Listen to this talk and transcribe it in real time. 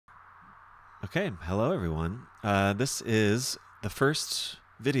Okay, hello everyone. This is the first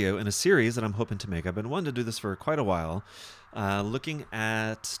video in a series that I'm hoping to make. I've been wanting to do this for quite a while, looking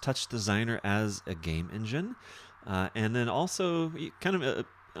at TouchDesigner as a game engine, and then also kind of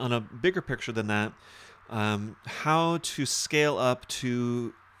on a bigger picture than that, how to scale up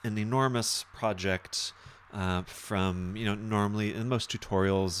to an enormous project from, normally in most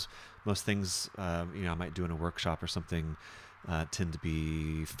tutorials, most things, I might do in a workshop or something, tend to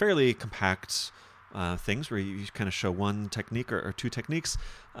be fairly compact things where you kind of show one technique or two techniques.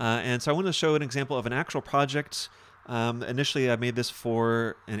 And so I wanted to show an example of an actual project. Initially, I made this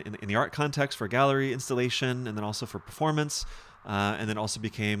for in the art context for gallery installation, and then also for performance, and then also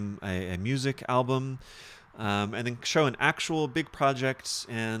became a music album, and then show an actual big project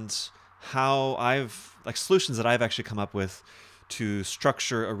and how solutions that I've actually come up with to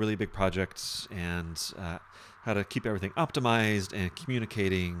structure a really big project, and how to keep everything optimized and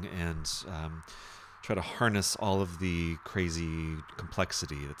communicating, and try to harness all of the crazy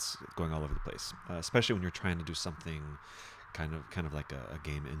complexity that's going all over the place, especially when you're trying to do something kind of like a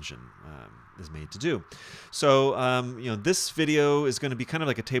game engine is made to do. So this video is going to be kind of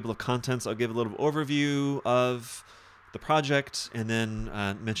like a table of contents. I'll give a little overview of the project, and then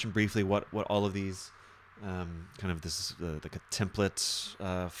mention briefly what all of these this is like a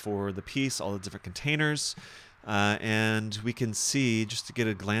template for the piece, all the different containers. And we can see, just to get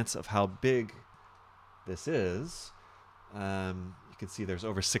a glance of how big this is, you can see there's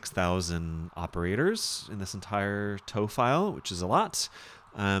over 6,000 operators in this entire TOE file, which is a lot.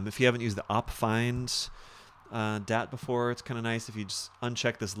 If you haven't used the opfind dat before, it's kind of nice. If you just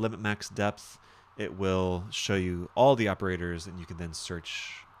uncheck this limit max depth, it will show you all the operators, and you can then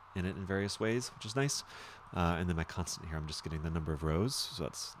search in it in various ways, which is nice. And then my constant here, I'm just getting the number of rows, so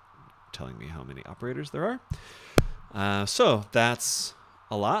that's telling me how many operators there are. So that's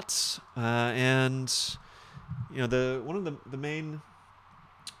a lot. And one of the main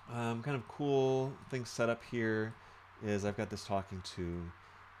kind of cool things set up here is I've got this talking to,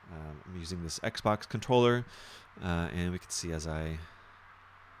 I'm using this Xbox controller, and we can see as one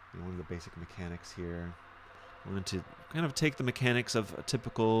of the basic mechanics here. I wanted to kind of take the mechanics of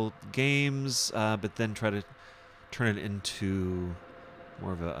typical games, but then try to turn it into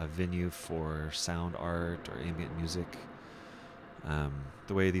more of a venue for sound art or ambient music.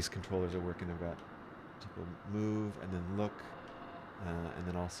 The way these controllers are working, I've got people move and then look, and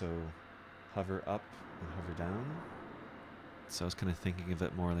then also hover up and hover down. So I was kind of thinking of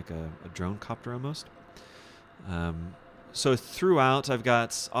it more like a drone copter almost. So throughout, I've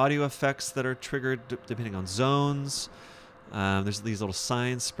got audio effects that are triggered depending on zones. There's these little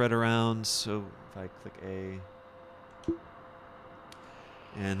signs spread around. So if I click A,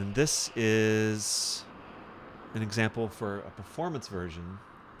 and then this is an example for a performance version.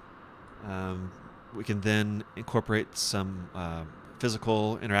 We can then incorporate some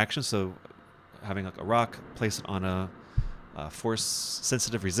physical interaction. So having like a rock, place it on a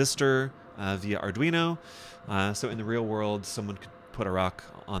force-sensitive resistor via Arduino. So in the real world, someone could put a rock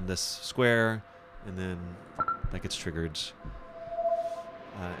on this square, and then that gets triggered.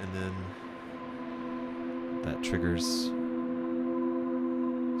 And then that triggers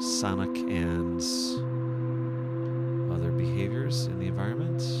sonic and other behaviors in the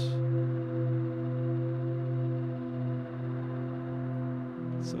environment.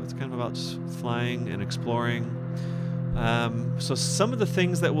 So it's kind of about just flying and exploring. So some of the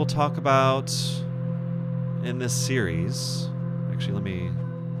things that we'll talk about in this series, actually let me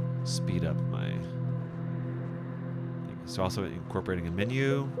speed up my thing. So also incorporating a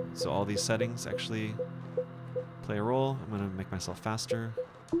menu, so all these settings actually play a role. I'm going to make myself faster.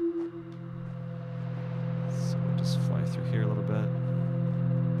 So we'll just fly through here a little bit.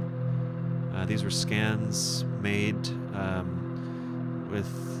 These were scans made with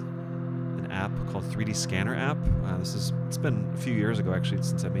an app called 3D Scanner app. It's been a few years ago actually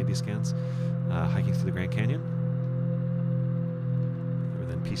since I made these scans. Hiking through the Grand Canyon. They were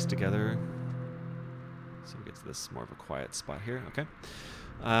then pieced together. So we get to this more of a quiet spot here. Okay.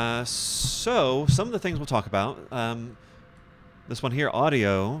 So some of the things we'll talk about. This one here,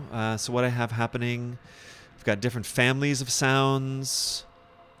 audio. So what I have happening, I've got different families of sounds,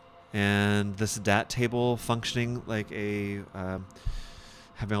 and this DAT table functioning like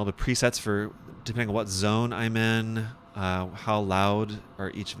having all the presets for depending on what zone I'm in. How loud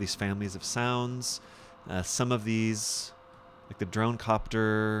are each of these families of sounds? Some of these, like the drone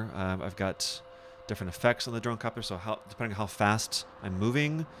copter, I've got different effects on the drone copter. So depending on how fast I'm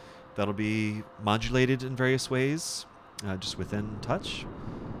moving, that'll be modulated in various ways, just within Touch.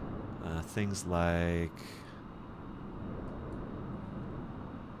 Things like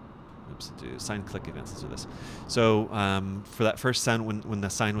Oops, do sign click events. Let's do this. So for that first sound, when the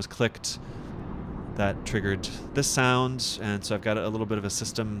sign was clicked, that triggered this sound, and so I've got a little bit of a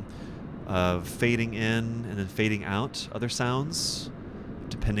system of fading in and then fading out other sounds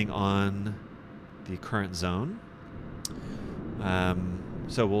depending on the current zone.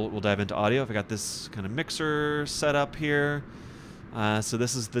 So we'll dive into audio. I've got this kind of mixer set up here. So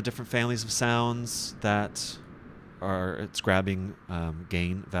this is the different families of sounds that it's grabbing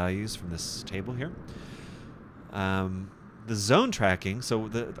gain values from this table here. The zone tracking, so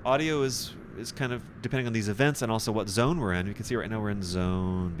the audio is kind of depending on these events and also what zone we're in. You can see right now we're in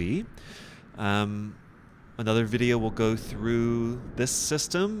zone B. Another video will go through this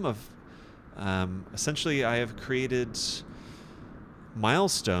system of essentially I have created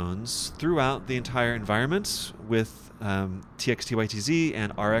milestones throughout the entire environment with TXTYTZ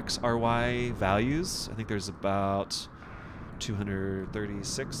and RXRY values. I think there's about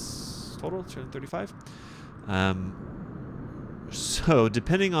 236 total, 235. So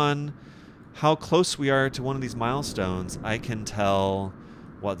depending on how close we are to one of these milestones, I can tell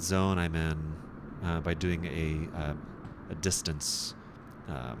what zone I'm in by doing a distance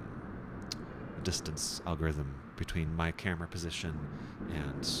algorithm between my camera position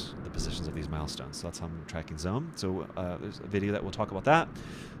and the positions of these milestones. So that's how I'm tracking zone. So there's a video that will talk about that.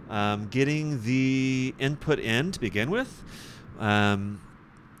 Getting the input in to begin with.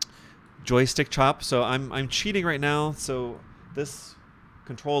 Joystick chop. So I'm cheating right now. So this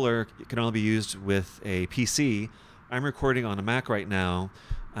controller can only be used with a PC. I'm recording on a Mac right now,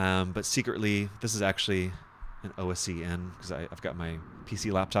 but secretly this is actually an OSC in because I've got my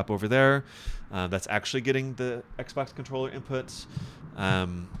PC laptop over there. That's actually getting the Xbox controller input.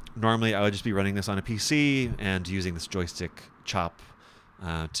 Normally I would just be running this on a PC and using this joystick chop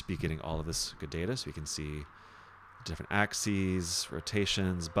to be getting all of this good data, so you can see different axes,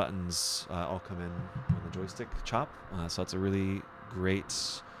 rotations, buttons all come in on the joystick chop. So that's a really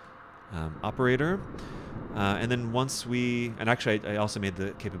great operator. And then once and actually I also made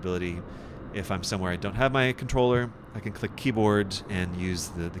the capability, if I'm somewhere I don't have my controller, I can click keyboard and use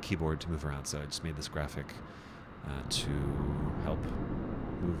the keyboard to move around. So I just made this graphic to help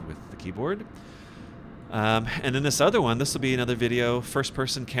move with the keyboard. And then this other one, this will be another video,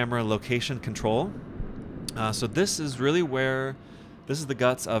 first-person camera location control. So this is really this is the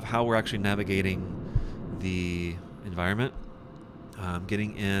guts of how we're actually navigating the environment.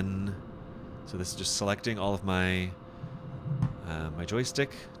 Getting in, so this is just selecting all of my my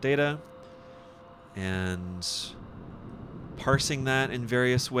joystick data and parsing that in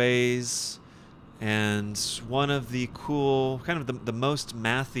various ways. And one of the cool, kind of the most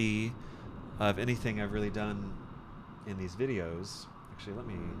mathy of anything I've really done in these videos. Actually, I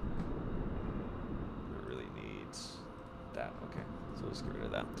really need that. Okay, so let's get rid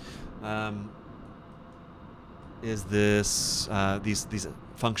of that. Is this these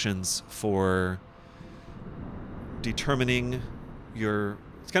functions for determining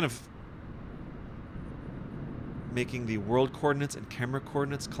it's kind of making the world coordinates and camera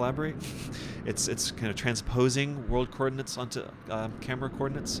coordinates collaborate. It's kind of transposing world coordinates onto camera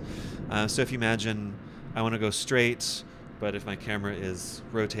coordinates. So if you imagine I want to go straight, but if my camera is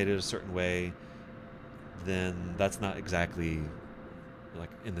rotated a certain way, then that's not exactly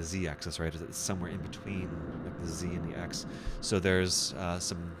like in the z-axis, right? It's somewhere in between like the z and the x. So there's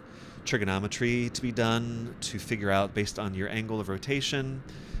some trigonometry to be done to figure out, based on your angle of rotation,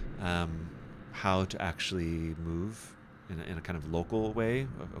 how to actually move in a kind of local way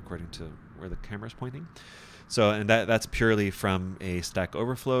according to where the camera is pointing. So, and that's purely from a Stack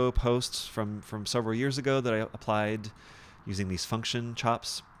Overflow post from several years ago that I applied using these function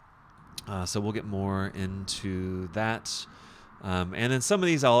chops. So we'll get more into that. And then some of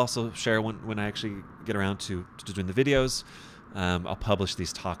these I'll also share when I actually get around to doing the videos. I'll publish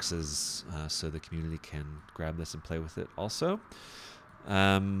these talks so the community can grab this and play with it also.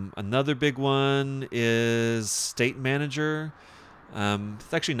 Another big one is State Manager.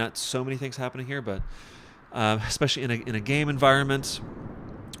 It's actually not so many things happening here, but especially in a game environment,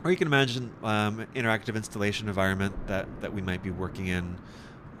 or you can imagine interactive installation environment that we might be working in.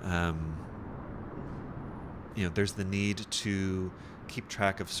 There's the need to keep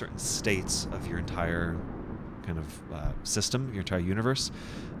track of certain states of your entire kind of system, your entire universe,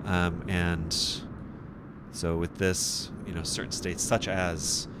 and so with this, certain states such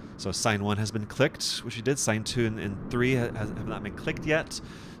as, so sign 1 has been clicked, which we did. Sign 2 and 3 have not been clicked yet.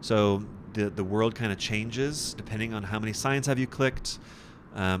 So the world kind of changes depending on how many signs have you clicked.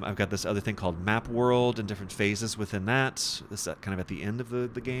 I've got this other thing called map world and different phases within that. This is kind of at the end of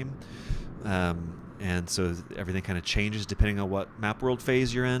the game. And so everything kind of changes depending on what map world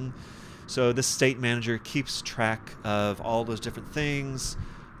phase you're in. So this state manager keeps track of all those different things.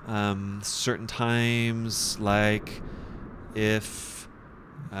 Certain times, like if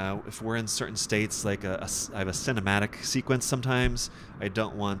we're in certain states, like I have a cinematic sequence sometimes, I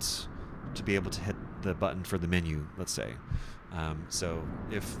don't want to be able to hit the button for the menu, let's say. So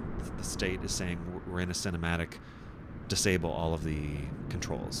if the state is saying we're in a cinematic, disable all of the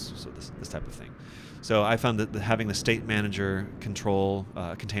controls, so this type of thing. So I found that having the state manager control,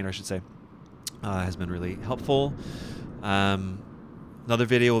 container I should say, has been really helpful. Another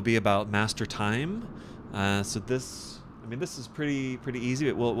video will be about master time. So this is pretty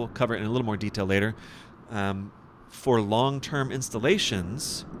easy, but we'll cover it in a little more detail later. For long-term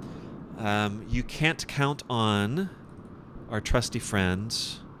installations, you can't count on our trusty friend,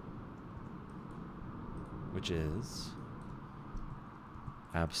 which is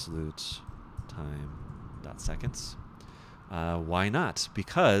absolute time.seconds. Why not?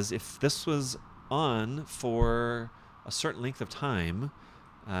 Because if this was on for a certain length of time,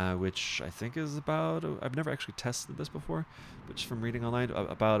 which I think is about, I've never actually tested this before, but just from reading online,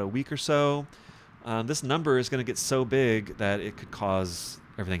 about a week or so, this number is going to get so big that it could cause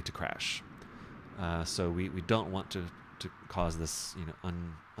everything to crash. So we don't want to cause this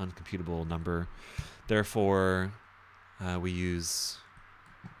uncomputable number. Therefore, we use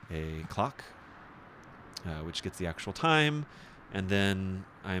a clock, which gets the actual time, and then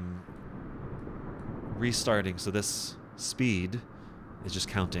I'm restarting. So this speed is just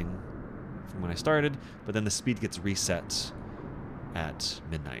counting from when I started, but then the speed gets reset at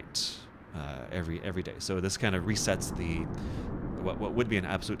midnight every day. So this kind of resets the what would be an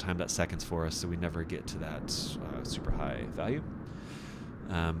absolute time.seconds for us, so we never get to that super high value.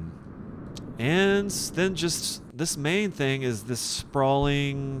 And then just this main thing is this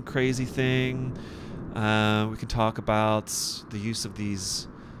sprawling, crazy thing. We can talk about the use of these,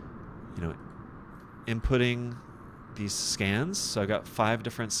 inputting these scans. So I got 5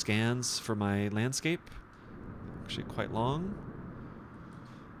 different scans for my landscape, actually quite long.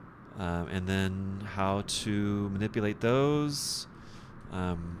 And then how to manipulate those.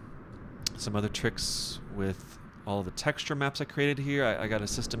 Some other tricks with all the texture maps I created here. I got a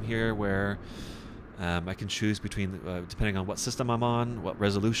system here where I can choose between, depending on what system I'm on, what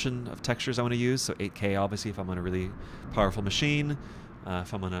resolution of textures I want to use. So 8K, obviously, if I'm on a really powerful machine.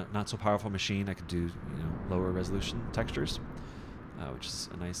 If I'm on a not so powerful machine, I could do lower resolution textures, which is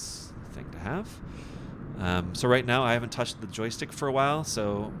a nice thing to have. So right now, I haven't touched the joystick for a while,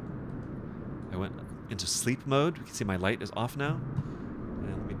 so I went into sleep mode. We can see my light is off now.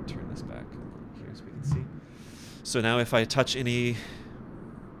 And let me turn this back here so we can see. So now if I touch any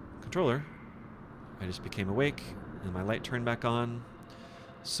controller, I just became awake and my light turned back on.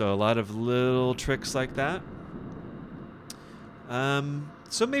 So a lot of little tricks like that.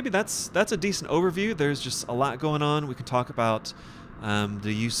 So maybe that's a decent overview. There's just a lot going on. We can talk about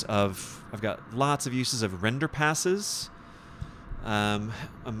the use of, I've got lots of uses of render passes. I'm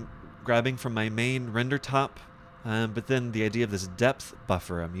grabbing from my main render top, but then the idea of this depth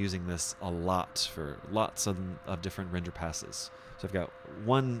buffer, I'm using this a lot for lots of different render passes. So I've got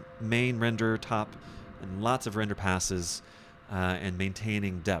one main render top and lots of render passes, and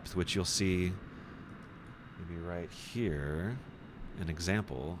maintaining depth, which you'll see maybe right here, an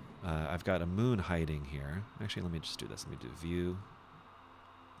example. I've got a moon hiding here. Actually, let me just do this. Let me do view.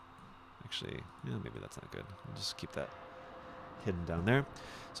 Actually, yeah, maybe that's not good. I'll just keep that hidden down there.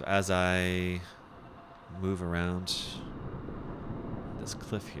 So as I move around this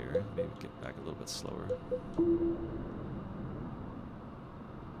cliff here, maybe get back a little bit slower.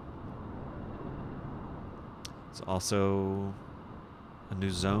 So also a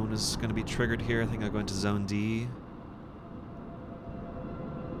new zone is going to be triggered here. I think I'll go into zone D.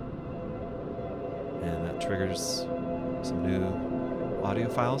 And that triggers some new audio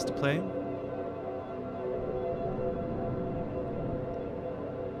files to play.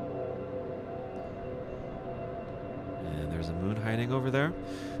 And there's a moon hiding over there.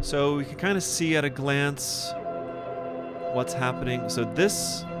 So we can kind of see at a glance what's happening. So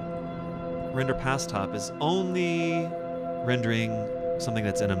this render pass top is only rendering something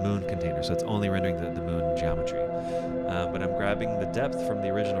that's in a moon container. So it's only rendering the moon geometry. But I'm grabbing the depth from the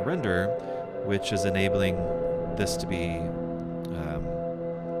original render, which is enabling this to be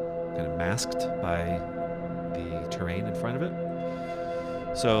kind of masked by the terrain in front of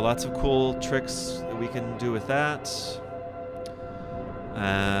it. So lots of cool tricks that we can do with that.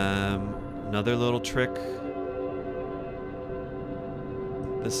 Another little trick.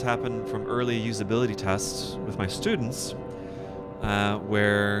 This happened from early usability tests with my students,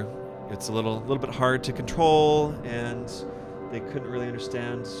 where it's a little bit hard to control, and they couldn't really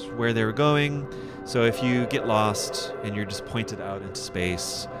understand where they were going. So if you get lost and you're just pointed out into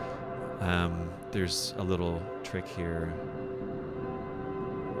space, there's a little trick here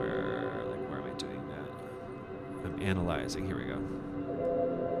where, like, where am I doing that? I'm analyzing. Here we go.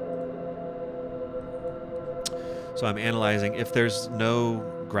 So I'm analyzing. If there's no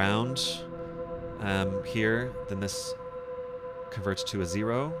ground here, then this converts to a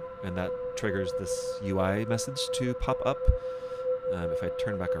 0, and that triggers this UI message to pop up. If I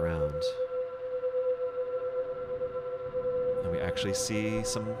turn back around, and we actually see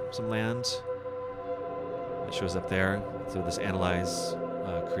some land that shows up there. So this analyze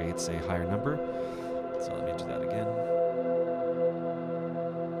creates a higher number. So let me do that again.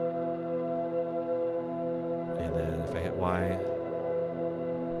 And then if I hit Y,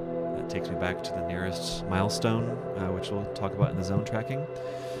 that takes me back to the nearest milestone, which we'll talk about in the zone tracking.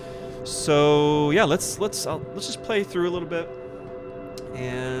 So yeah, let's just play through a little bit,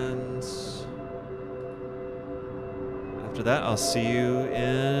 and after that, I'll see you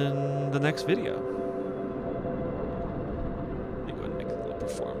in the next video. Let me go ahead and make it a little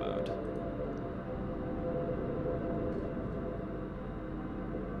perform mode.